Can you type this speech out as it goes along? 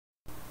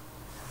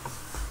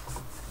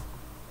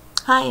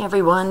Hi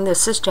everyone,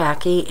 this is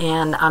Jackie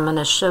and I'm going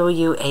to show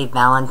you a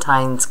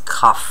Valentine's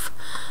cuff.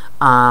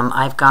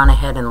 I've gone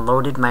ahead and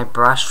loaded my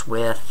brush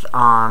with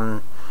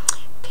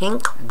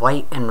pink,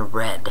 white, and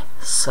red.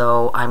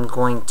 So I'm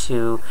going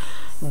to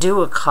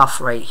do a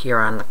cuff right here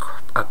on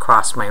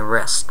across my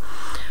wrist.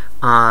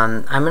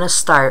 I'm going to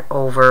start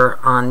over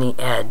on the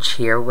edge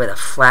here with a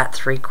flat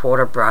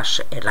 3/4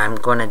 brush, and I'm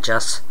going to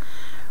just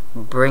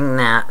bring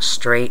that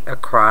straight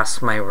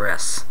across my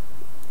wrist,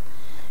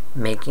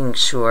 making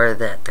sure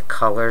that the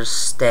colors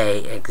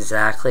stay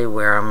exactly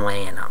where I'm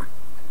laying them.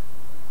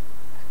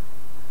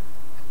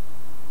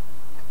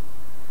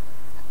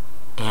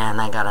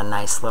 And I got a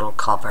nice little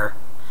cover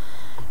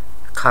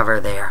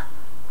there.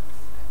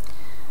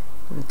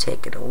 I'm going to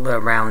take it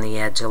around the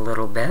edge a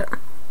little bit.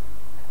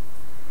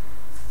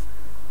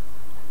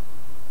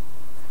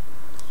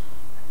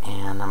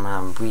 And I'm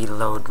going to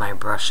reload my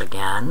brush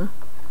again.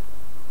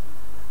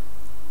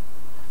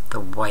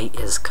 The white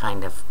is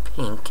kind of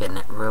pink and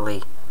it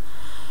really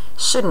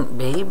shouldn't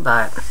be,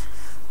 but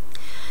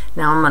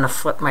now I'm going to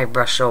flip my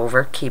brush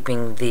over,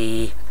 keeping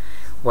the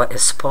what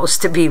is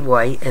supposed to be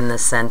white in the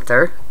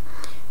center,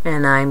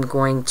 and I'm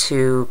going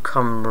to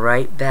come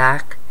right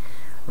back,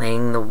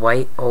 laying the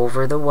white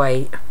over the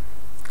white,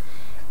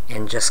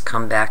 and just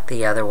come back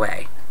the other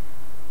way.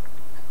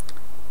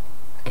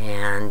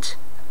 And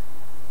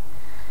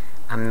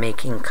I'm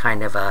making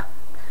kind of a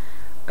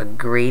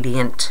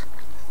gradient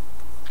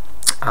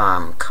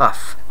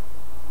cuff.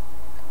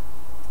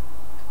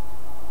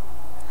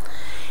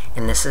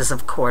 And this is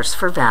of course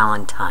for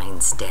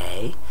Valentine's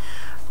Day.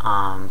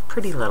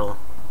 Pretty little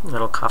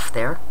cuff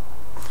there.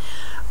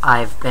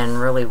 I've been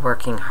really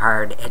working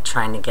hard at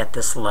trying to get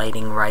this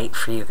lighting right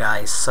for you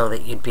guys so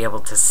that you'd be able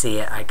to see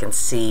it. I can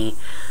see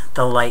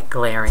the light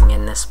glaring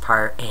in this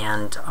part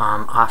and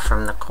off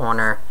from the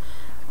corner,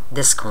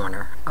 this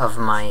corner of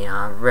my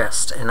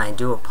wrist, and I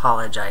do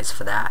apologize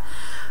for that.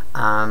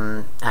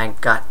 I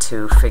got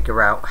to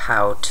figure out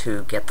how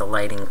to get the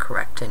lighting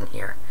correct in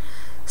here.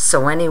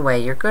 So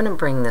anyway, you're going to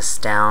bring this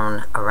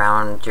down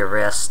around your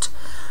wrist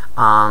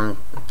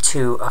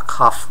to a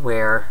cuff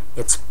where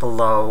it's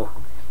below,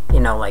 you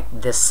know, like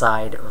this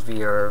side of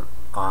your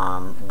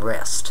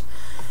wrist.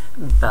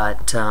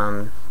 But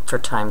for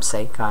time's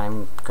sake,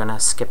 I'm going to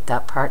skip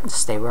that part and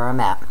stay where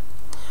I'm at.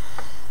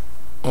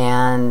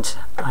 And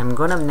I'm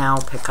going to now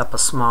pick up a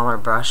smaller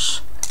brush,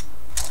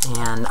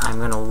 and I'm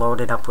going to load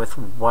it up with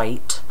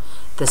white.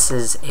 This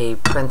is a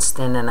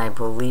Princeton, and I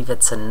believe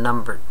it's a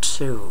number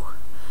 2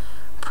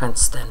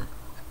 Princeton.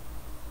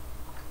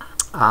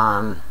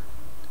 And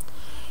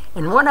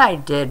what I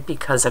did,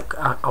 because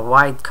a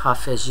wide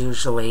cuff is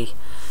usually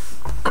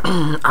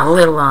a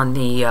little on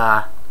the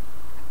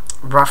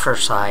rougher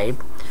side,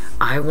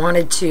 I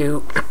wanted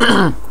to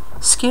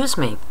excuse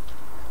me,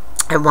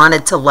 I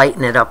wanted to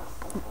lighten it up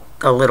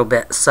a little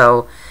bit,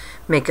 so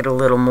make it a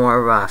little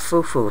more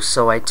foo-foo.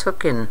 So I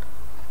took and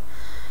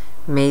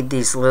made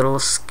these little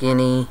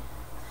skinny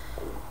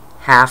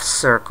half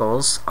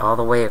circles all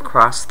the way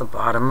across the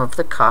bottom of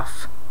the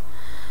cuff,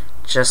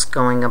 just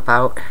going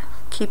about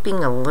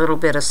keeping a little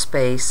bit of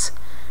space,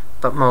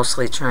 but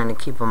mostly trying to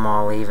keep them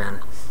all even.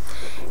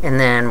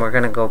 And then we're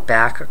going to go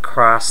back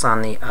across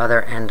on the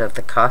other end of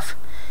the cuff,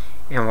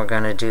 and we're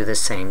going to do the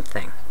same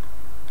thing,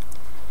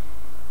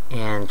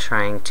 and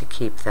trying to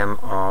keep them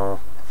all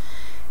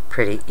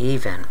pretty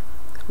even,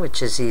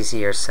 which is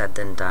easier said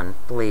than done,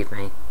 believe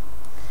me.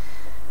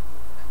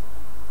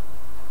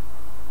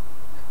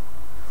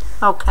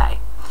 Okay,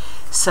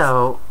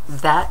 so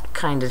that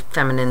kind of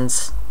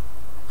feminines,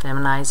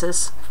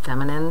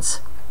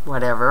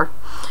 whatever,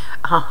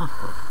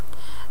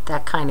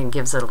 that kind of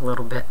gives it a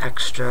little bit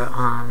extra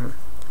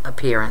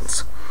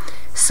appearance.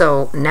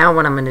 So now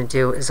what I'm going to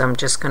do is I'm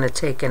just going to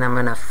take and I'm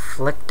going to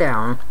flick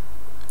down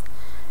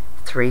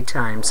 3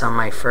 times on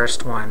my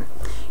first one.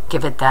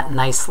 Give it that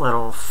nice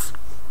little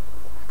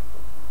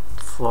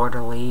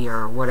fleur-de-lis,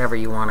 or whatever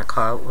you want to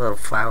call it, little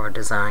flower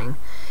design.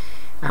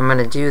 I'm going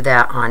to do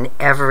that on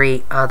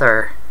every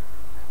other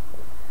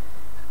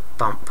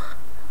bump.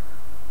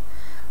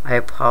 I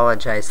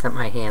apologize that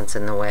my hand's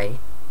in the way.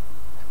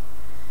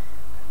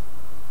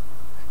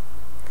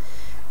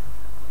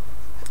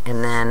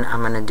 And then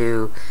I'm going to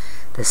do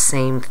the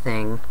same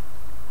thing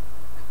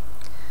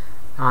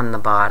on the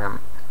bottom.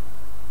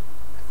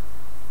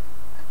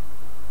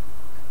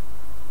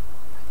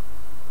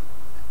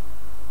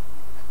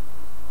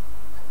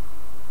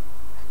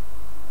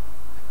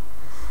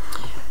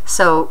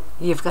 So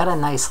you've got a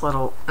nice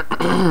little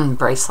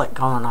bracelet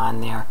going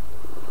on there.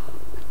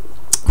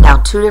 Now,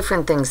 2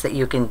 different things that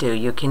you can do.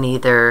 You can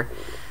either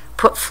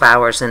put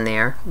flowers in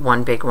there,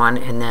 one big one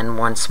and then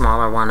one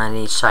smaller one on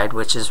each side,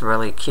 which is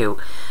really cute.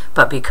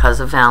 But because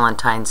of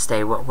Valentine's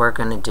Day, what we're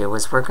going to do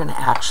is we're going to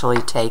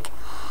actually take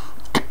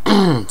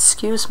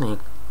excuse me,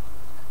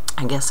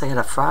 I guess I got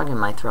a frog in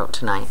my throat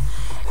tonight,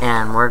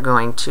 and we're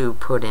going to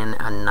put in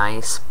a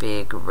nice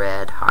big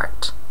red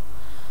heart.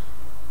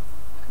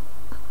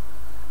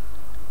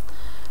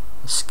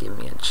 Just give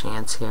me a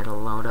chance here to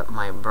load up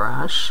my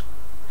brush.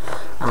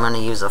 I'm going to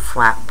use a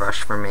flat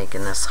brush for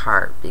making this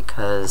heart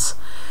because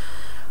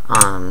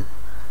my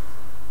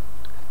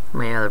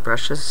other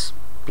brush is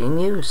being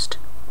used.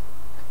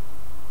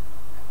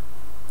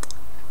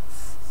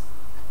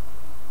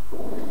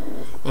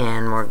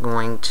 And we're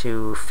going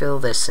to fill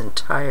this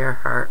entire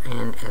heart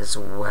in as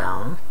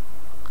well.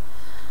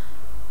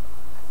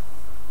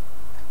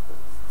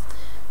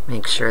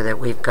 Make sure that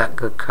we've got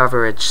good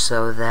coverage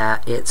so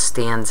that it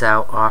stands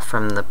out off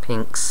from the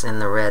pinks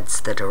and the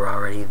reds that are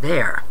already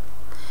there.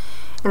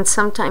 And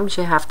sometimes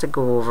you have to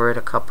go over it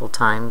a couple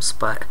times,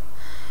 but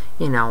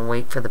you know,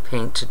 wait for the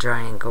paint to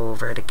dry and go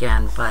over it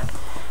again. But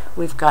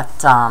we've got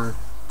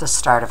the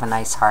start of a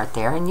nice heart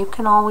there, and you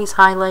can always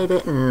highlight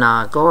it and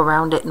go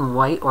around it in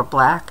white or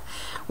black,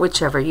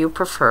 whichever you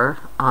prefer.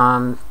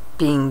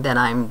 Being that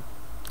I'm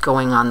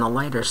going on the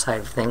lighter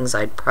side of things,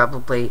 I'd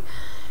probably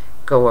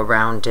go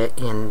around it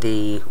in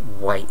the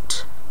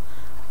white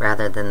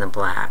rather than the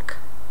black.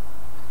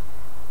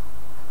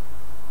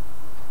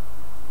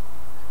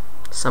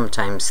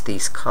 Sometimes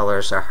these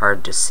colors are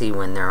hard to see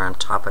when they're on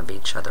top of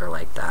each other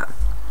like that.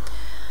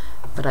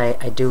 But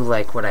I do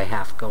like what I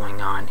have going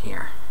on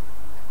here.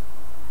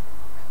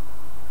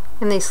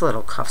 And these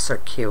little cuffs are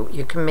cute.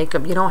 You can make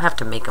them, you don't have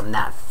to make them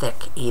that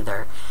thick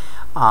either.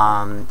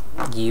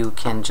 You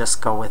can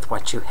just go with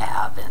what you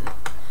have and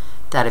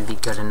that'd be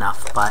good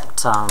enough.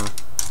 But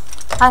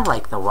I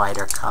like the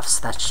wider cuffs.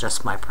 That's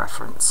just my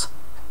preference.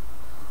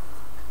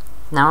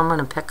 Now I'm going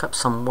to pick up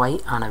some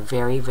white on a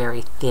very,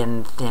 very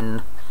thin,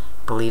 I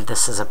believe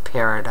this is a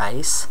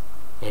Paradise.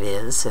 It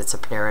is. It's a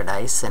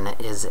Paradise, and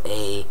it is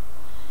a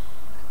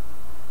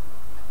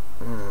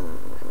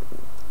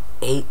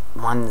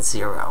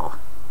 810.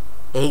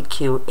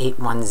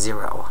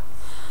 AQ810.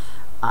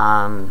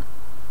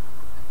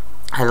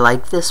 I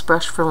like this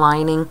brush for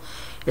lining.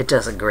 It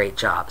does a great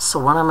job. So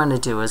what I'm going to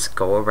do is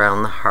go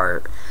around the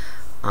heart,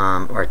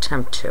 or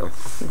attempt to.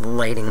 The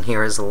lighting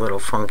here is a little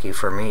funky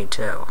for me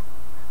too.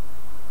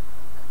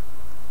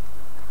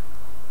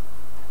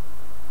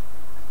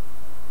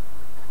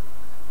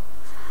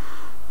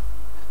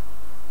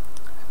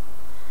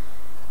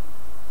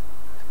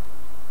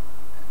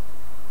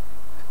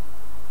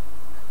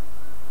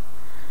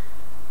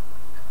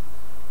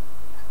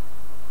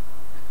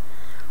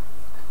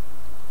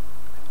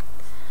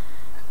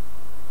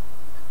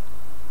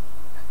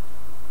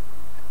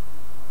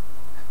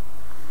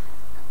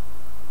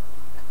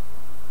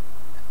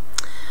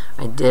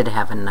 I did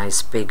have a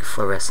nice big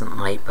fluorescent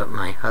light, but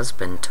my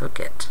husband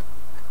took it.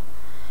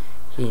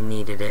 He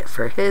needed it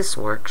for his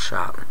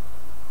workshop.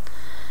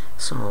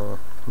 So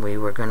we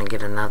were going to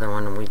get another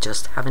one, and we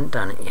just haven't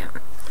done it yet.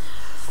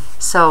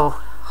 So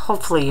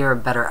hopefully you're a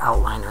better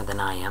outliner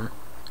than I am.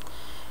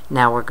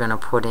 Now we're going to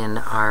put in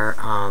our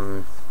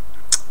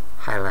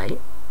highlight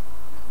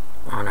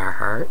on our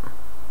heart.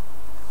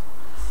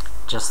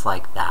 Just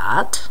like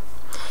that.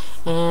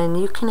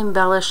 And you can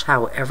embellish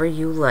however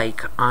you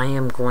like. I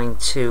am going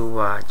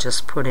to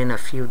just put in a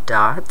few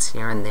dots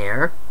here and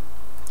there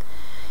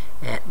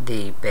at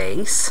the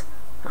base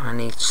on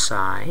each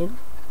side.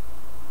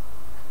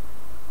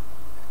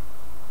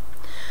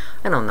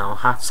 I don't know,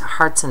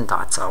 hearts and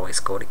dots always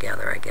go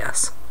together, I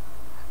guess.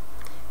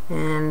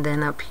 And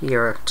then up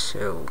here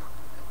too.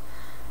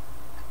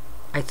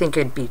 I think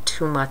it'd be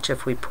too much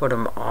if we put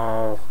them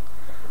all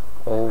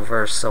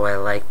over, so I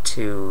like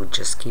to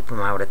just keep them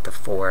out at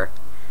the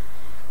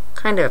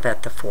kind of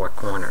at the four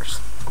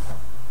corners.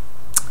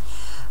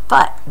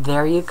 But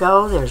there you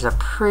go. There's a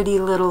pretty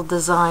little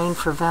design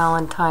for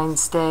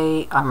Valentine's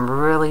Day. I'm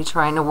really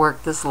trying to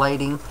work this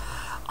lighting.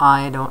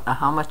 I don't know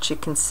how much you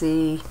can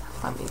see.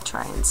 Let me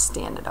try and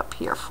stand it up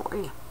here for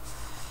you.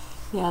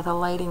 Yeah, the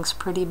lighting's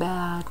pretty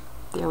bad.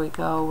 There we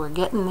go. We're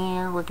getting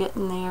there. We're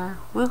getting there.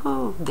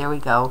 Woohoo! There we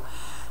go.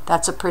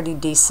 That's a pretty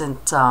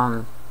decent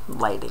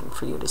lighting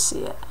for you to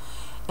see it.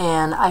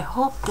 And I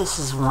hope this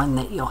is one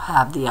that you'll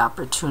have the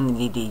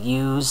opportunity to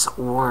use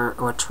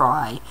or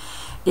try.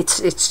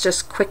 It's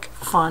just quick,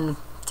 fun.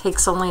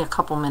 Takes only a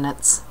couple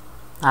minutes,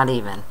 not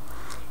even.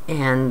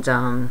 And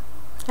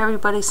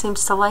everybody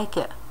seems to like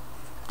it.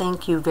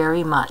 Thank you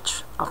very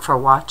much for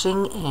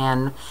watching.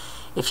 And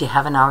if you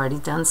haven't already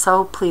done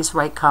so, please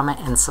rate, comment,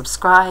 and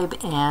subscribe.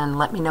 And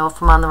let me know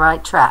if I'm on the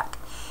right track.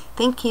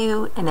 Thank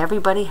you. And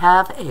everybody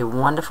have a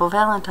wonderful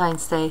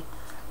Valentine's Day.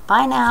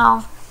 Bye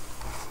now.